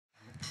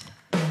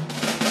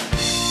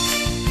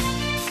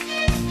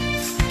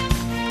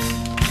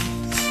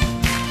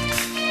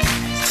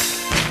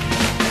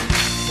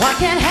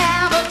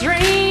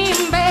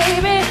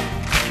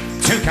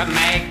can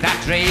make that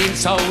dream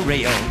so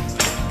real.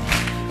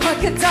 We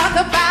could talk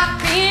about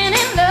being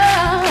in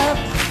love,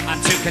 And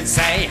two can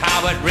say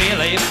how it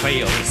really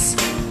feels.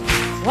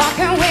 one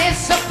can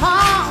wish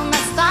upon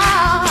a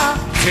star,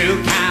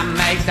 Two can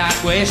make that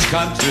wish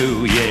come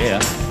true,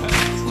 yeah.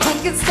 one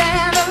can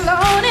stand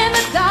alone in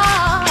the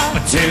dark.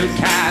 But two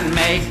can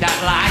make that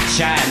light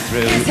shine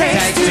through. It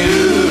takes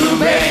two,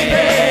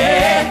 baby.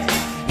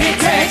 It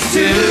takes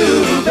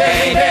two,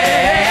 baby.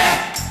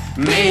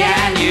 Me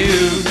and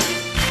you.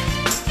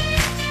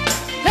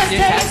 Let's It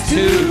take takes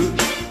two.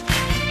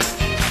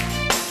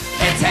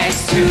 It takes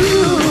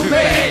two,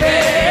 baby.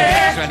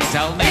 That's what he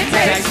told me. It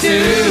takes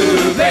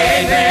two,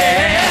 baby.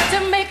 to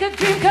make a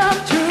dream come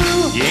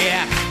true.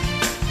 Yeah.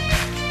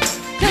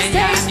 Just Me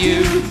takes and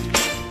you. two.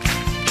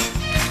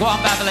 Go on,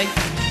 Beverley.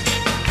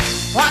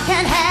 One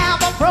can have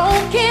a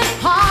broken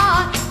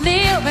heart,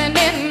 living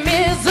in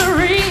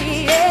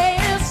misery,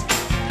 yes.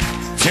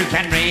 Two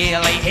can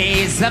really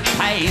ease the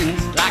pain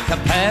like a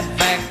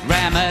perfect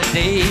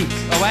remedy.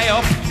 Way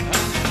up.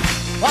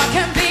 One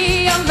can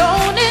be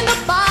alone in the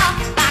bar,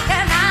 like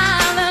an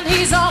island,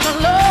 he's all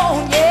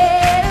alone,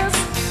 yes.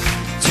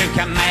 Two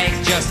can make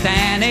just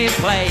any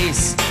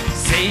place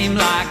seem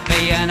like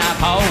being at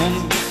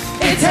home.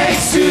 It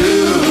takes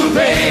two,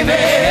 baby.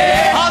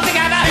 All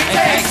together. It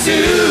takes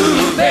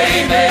two,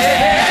 baby.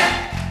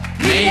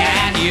 Me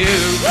and you.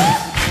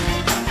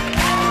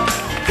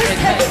 It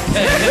takes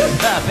two.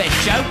 A bit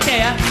choked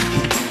here.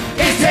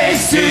 It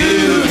takes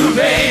two,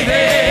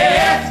 baby.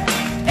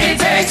 It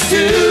takes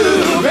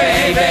two,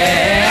 baby.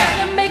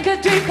 To make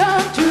a dream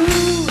come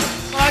true.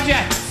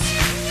 Roger.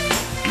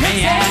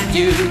 Me and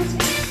you.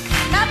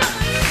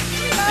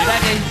 You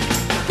ready?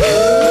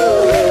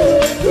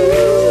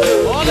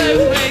 All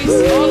over,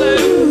 please. All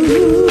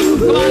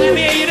over. Come on, let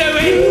me hear you do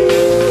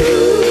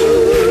it.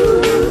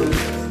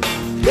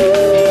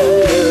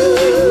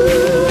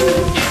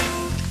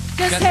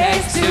 Just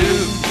takes two.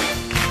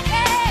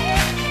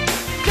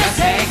 Just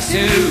takes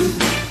two.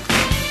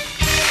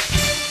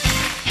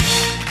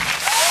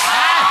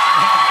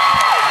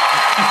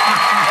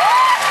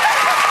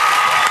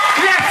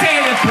 Let's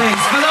hear it,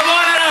 please, for the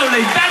one and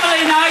only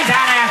Beverley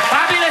Night.